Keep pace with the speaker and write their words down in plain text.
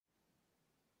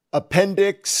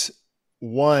Appendix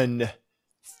 1,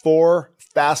 4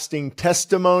 fasting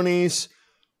testimonies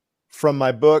from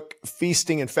my book,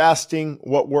 Feasting and Fasting,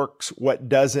 What Works, What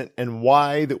Doesn't, and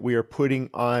Why, that we are putting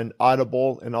on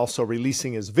Audible and also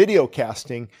releasing as video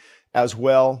casting as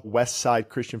well,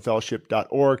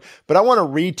 westsidechristianfellowship.org. But I want to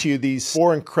read to you these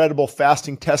 4 incredible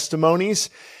fasting testimonies,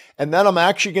 and then I'm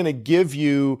actually going to give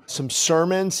you some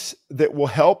sermons that will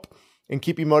help and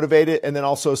keep you motivated, and then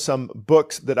also some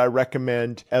books that I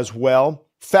recommend as well.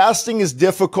 Fasting is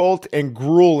difficult and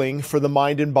grueling for the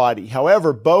mind and body.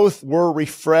 However, both were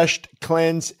refreshed,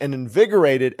 cleansed, and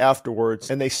invigorated afterwards,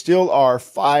 and they still are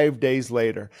 5 days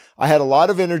later. I had a lot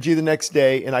of energy the next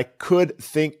day, and I could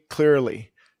think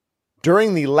clearly.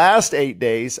 During the last 8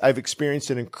 days, I've experienced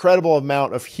an incredible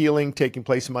amount of healing taking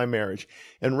place in my marriage.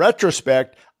 In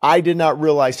retrospect, I did not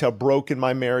realize how broken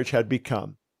my marriage had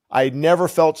become. I had never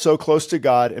felt so close to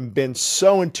God and been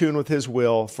so in tune with His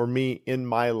will for me in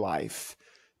my life.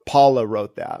 Paula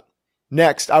wrote that.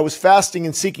 Next, I was fasting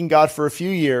and seeking God for a few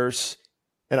years,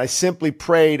 and I simply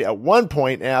prayed at one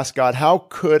point and asked God, how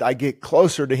could I get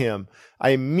closer to Him? I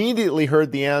immediately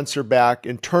heard the answer back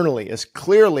internally as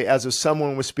clearly as if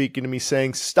someone was speaking to me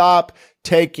saying, stop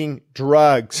taking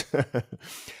drugs.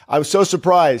 I was so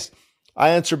surprised. I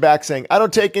answered back saying, I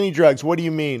don't take any drugs. What do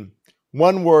you mean?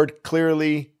 One word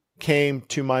clearly came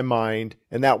to my mind,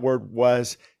 and that word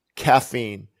was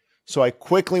caffeine. So I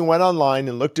quickly went online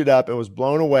and looked it up and was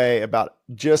blown away about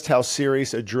just how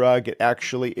serious a drug it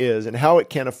actually is and how it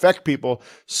can affect people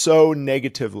so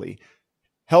negatively,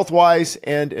 health-wise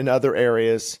and in other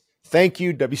areas. Thank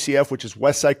you, WCF, which is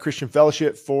Westside Christian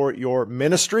Fellowship, for your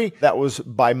ministry. That was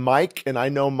by Mike, and I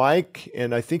know Mike,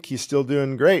 and I think he's still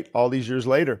doing great all these years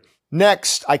later.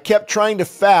 Next, I kept trying to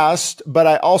fast, but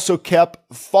I also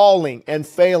kept falling and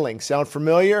failing. Sound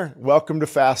familiar? Welcome to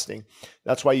fasting.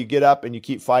 That's why you get up and you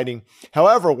keep fighting.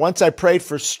 However, once I prayed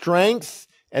for strength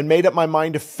and made up my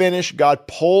mind to finish, God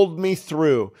pulled me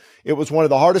through. It was one of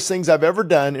the hardest things I've ever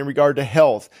done in regard to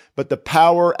health, but the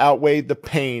power outweighed the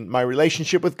pain. My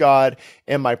relationship with God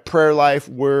and my prayer life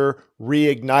were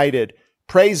reignited.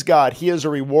 Praise God. He is a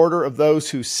rewarder of those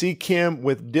who seek Him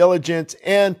with diligence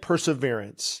and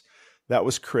perseverance. That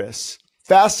was Chris.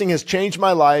 Fasting has changed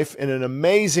my life in an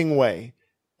amazing way.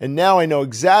 And now I know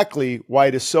exactly why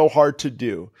it is so hard to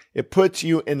do. It puts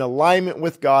you in alignment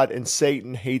with God, and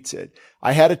Satan hates it.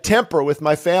 I had a temper with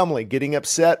my family, getting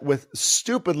upset with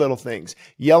stupid little things,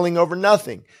 yelling over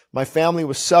nothing. My family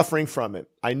was suffering from it.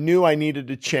 I knew I needed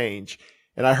to change.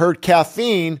 And I heard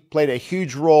caffeine played a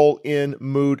huge role in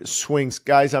mood swings.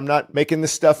 Guys, I'm not making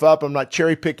this stuff up. I'm not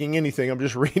cherry picking anything. I'm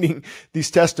just reading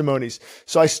these testimonies.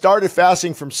 So I started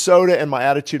fasting from soda and my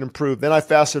attitude improved. Then I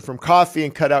fasted from coffee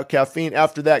and cut out caffeine.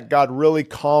 After that, God really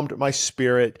calmed my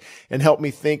spirit and helped me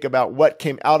think about what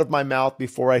came out of my mouth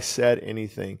before I said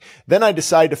anything. Then I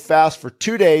decided to fast for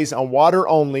 2 days on water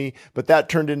only, but that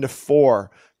turned into 4.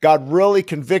 God really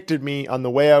convicted me on the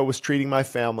way I was treating my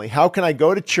family. How can I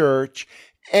go to church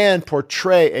and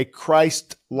portray a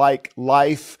Christ-like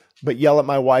life, but yell at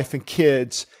my wife and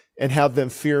kids and have them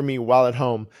fear me while at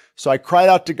home? So I cried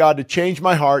out to God to change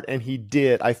my heart, and He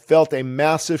did. I felt a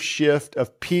massive shift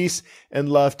of peace and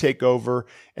love take over,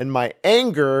 and my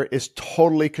anger is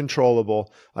totally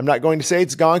controllable. I'm not going to say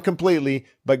it's gone completely,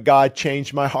 but God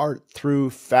changed my heart through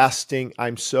fasting.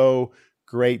 I'm so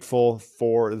grateful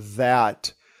for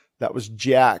that. That was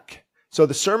Jack. So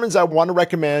the sermons I want to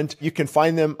recommend, you can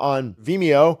find them on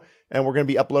Vimeo, and we're going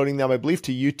to be uploading them, I believe,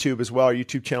 to YouTube as well. Our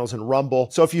YouTube channels and Rumble.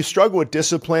 So if you struggle with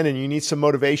discipline and you need some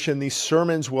motivation, these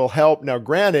sermons will help. Now,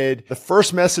 granted, the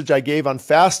first message I gave on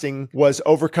fasting was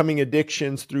overcoming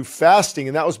addictions through fasting,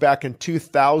 and that was back in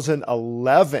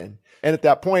 2011. And at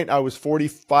that point, I was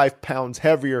 45 pounds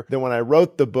heavier than when I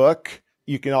wrote the book.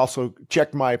 You can also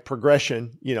check my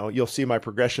progression. You'll see my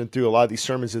progression through a lot of these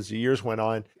sermons as the years went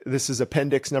on. This is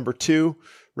Appendix number 2,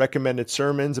 recommended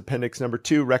sermons. Appendix number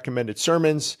 2, recommended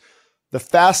sermons. The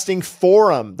Fasting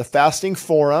Forum. The Fasting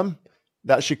Forum.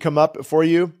 That should come up for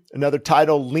you. Another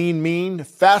title, Lean Mean,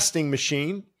 Fasting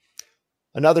Machine.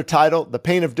 Another title, The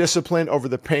Pain of Discipline Over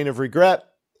the Pain of Regret.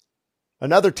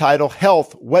 Another title,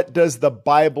 Health, What Does the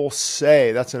Bible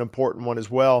Say? That's an important one as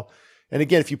well. And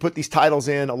again, if you put these titles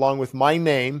in along with my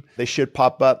name, they should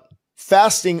pop up.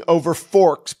 Fasting Over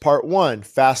Forks, Part 1.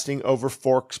 Fasting Over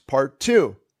Forks, Part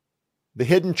 2. The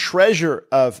Hidden Treasure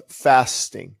of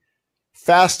Fasting.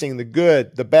 Fasting, the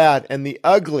good, the bad, and the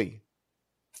ugly.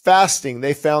 Fasting,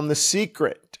 they found the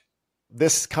secret.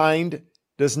 This kind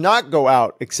does not go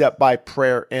out except by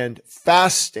prayer and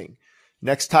fasting.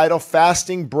 Next title,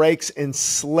 Fasting Breaks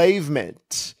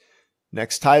Enslavement.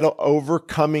 Next title,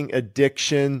 Overcoming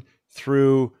Addiction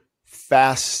through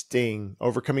fasting,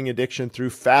 overcoming addiction through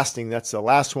fasting. That's the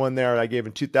last one there I gave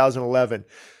in 2011.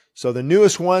 So the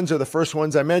newest ones are the first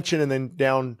ones I mentioned, and then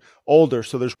down older.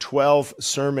 So there's 12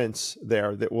 sermons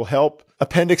there that will help.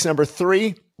 Appendix number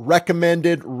 3,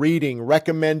 recommended reading.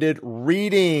 Recommended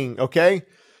reading, okay?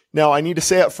 Now, I need to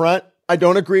say up front, I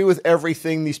don't agree with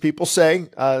everything these people say.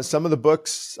 Some of the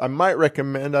books I might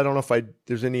recommend, I don't know if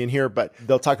there's any in here, but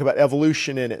they'll talk about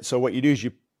evolution in it. So what you do is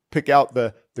you pick out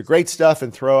the great stuff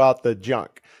and throw out the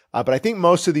junk. But I think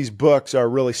most of these books are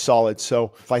really solid.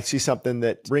 So if I see something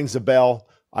that rings a bell,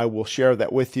 I will share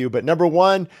that with you. But number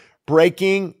 1,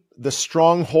 Breaking the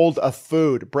Stronghold of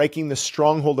Food. Breaking the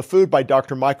Stronghold of Food by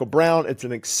Dr. Michael Brown. It's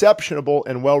an exceptional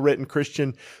and well-written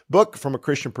Christian book from a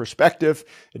Christian perspective.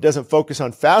 It doesn't focus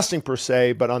on fasting per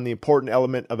se, but on the important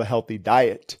element of a healthy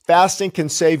diet. Fasting Can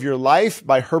Save Your Life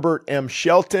by Herbert M.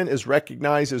 Shelton is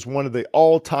recognized as one of the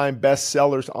all-time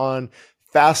bestsellers on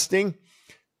fasting.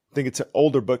 I think it's an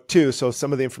older book too, so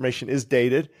some of the information is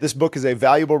dated. This book is a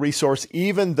valuable resource,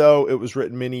 even though it was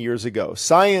written many years ago.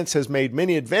 Science has made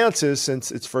many advances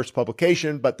since its first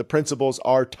publication, but the principles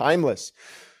are timeless.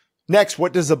 Next,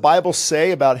 What Does the Bible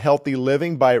Say About Healthy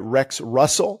Living by Rex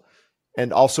Russell.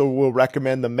 And also we'll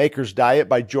recommend The Maker's Diet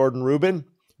by Jordan Rubin.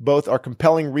 Both are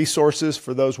compelling resources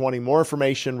for those wanting more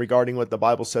information regarding what the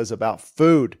Bible says about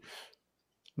food.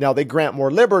 Now, they grant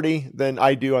more liberty than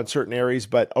I do on certain areas,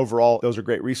 but overall, those are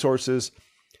great resources.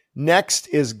 Next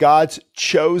is God's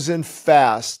Chosen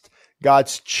Fast.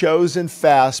 God's Chosen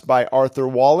Fast by Arthur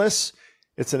Wallace.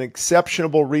 It's an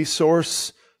exceptional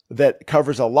resource that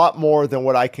covers a lot more than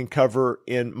what I can cover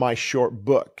in my short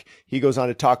book. He goes on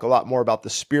to talk a lot more about the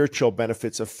spiritual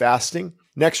benefits of fasting.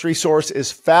 Next resource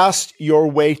is Fast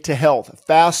Your Way to Health.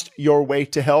 Fast Your Way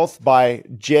to Health by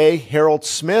J. Harold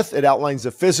Smith. It outlines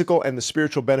the physical and the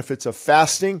spiritual benefits of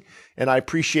fasting, and I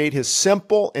appreciate his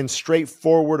simple and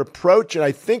straightforward approach. And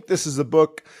I think this is the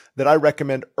book that I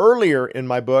recommend earlier in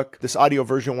my book, this audio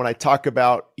version, when I talk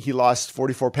about he lost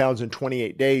 44 pounds in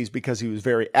 28 days because he was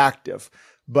very active.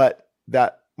 But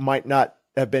that might not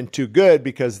have been too good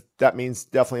because that means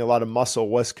definitely a lot of muscle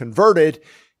was converted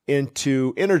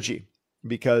into energy,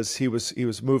 because he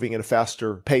was moving at a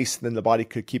faster pace than the body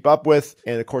could keep up with.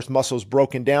 And of course, muscle's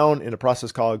broken down in a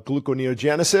process called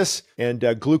gluconeogenesis, and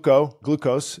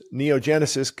glucose,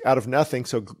 neogenesis out of nothing.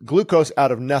 So glucose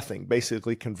out of nothing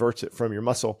basically converts it from your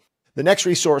muscle. The next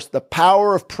resource, The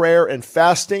Power of Prayer and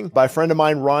Fasting by a friend of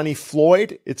mine, Ronnie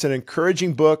Floyd. It's an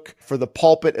encouraging book for the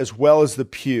pulpit as well as the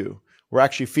pew. We're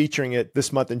actually featuring it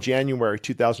this month in January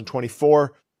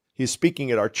 2024. He's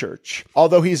speaking at our church.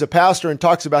 Although he's a pastor and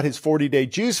talks about his 40-day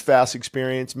juice fast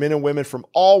experience, men and women from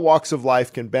all walks of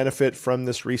life can benefit from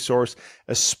this resource,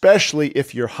 especially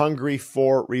if you're hungry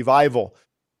for revival.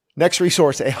 Next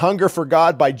resource, A Hunger for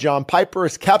God by John Piper,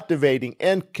 is captivating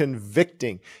and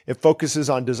convicting. It focuses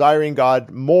on desiring God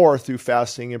more through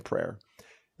fasting and prayer.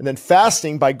 And then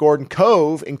Fasting by Gordon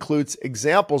Cove includes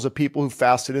examples of people who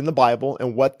fasted in the Bible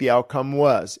and what the outcome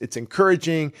was. It's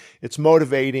encouraging, it's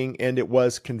motivating, and it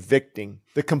was convicting.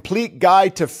 The Complete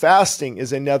Guide to Fasting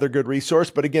is another good resource,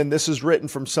 but again, this is written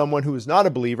from someone who is not a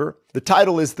believer. The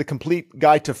title is The Complete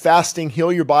Guide to Fasting,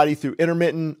 Heal Your Body Through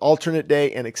Intermittent, Alternate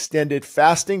Day, and Extended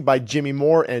Fasting by Jimmy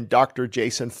Moore and Dr.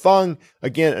 Jason Fung.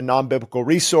 Again, a non-biblical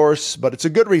resource, but it's a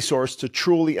good resource to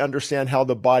truly understand how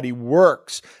the body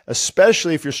works,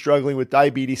 especially if you're struggling with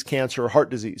diabetes, cancer, or heart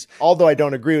disease. Although I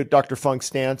don't agree with Dr. Fung's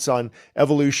stance on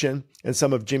evolution and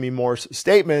some of Jimmy Moore's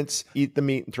statements, eat the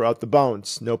meat and throw out the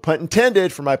bones. No pun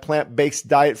intended for my plant-based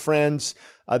diet friends.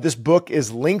 This book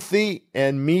is lengthy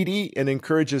and meaty and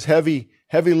encourages heavy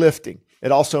lifting.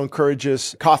 It also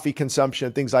encourages coffee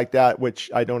consumption, things like that,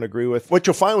 which I don't agree with. What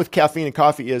you'll find with caffeine and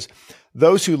coffee is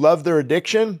those who love their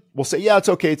addiction will say, yeah, it's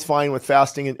okay, it's fine with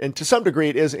fasting. And to some degree,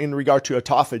 it is in regard to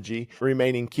autophagy,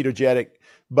 remaining ketogenic.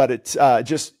 But it's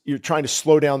just, you're trying to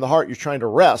slow down the heart. You're trying to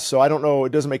rest. So I don't know.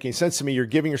 It doesn't make any sense to me. You're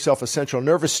giving yourself a central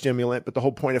nervous stimulant, but the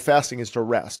whole point of fasting is to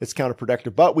rest. It's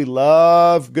counterproductive. But we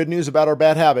love good news about our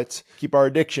bad habits, keep our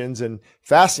addictions. And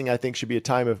fasting, I think, should be a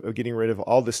time of getting rid of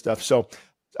all this stuff. So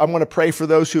I want to pray for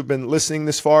those who've been listening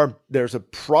this far. There's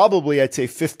probably, I'd say,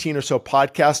 15 or so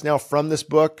podcasts now from this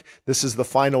book. This is the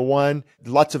final one.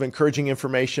 Lots of encouraging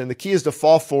information. The key is to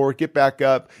fall forward, get back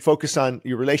up, focus on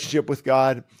your relationship with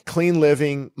God, clean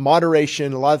living,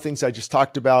 moderation, a lot of things I just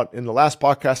talked about in the last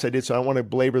podcast I did, so I don't want to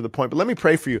belabor the point. But let me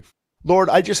pray for you. Lord,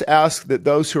 I just ask that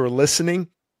those who are listening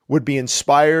would be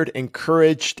inspired,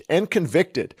 encouraged, and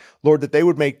convicted. Lord, that they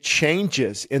would make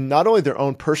changes in not only their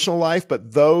own personal life,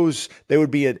 but they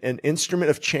would be an instrument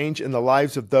of change in the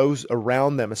lives of those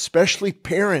around them, especially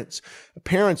parents.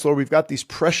 Parents, Lord, we've got these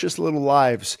precious little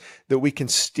lives that we can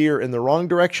steer in the wrong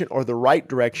direction or the right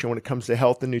direction when it comes to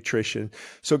health and nutrition.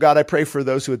 So God, I pray for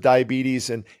those with diabetes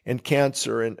and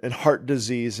cancer and heart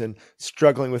disease and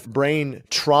struggling with brain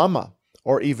trauma,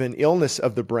 or even illness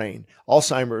of the brain,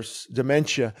 Alzheimer's,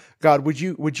 dementia. God, would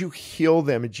you heal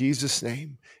them in Jesus'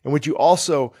 name? And would you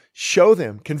also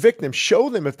convict them,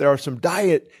 show them if there are some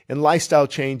diet and lifestyle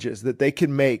changes that they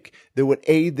can make that would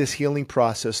aid this healing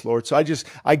process, Lord. So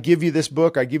I give you this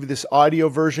book, I give you this audio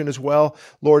version as well,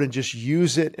 Lord, and just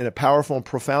use it in a powerful and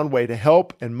profound way to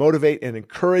help and motivate and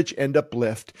encourage and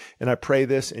uplift. And I pray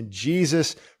this in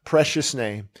Jesus' precious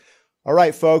name. All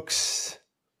right, folks.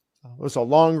 It was a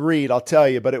long read, I'll tell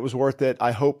you, but it was worth it.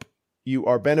 I hope you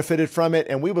are benefited from it,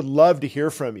 and we would love to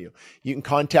hear from you. You can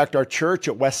contact our church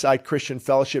at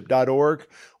westsidechristianfellowship.org,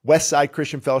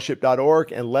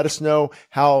 westsidechristianfellowship.org, and let us know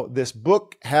how this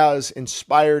book has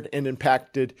inspired and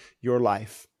impacted your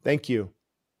life. Thank you.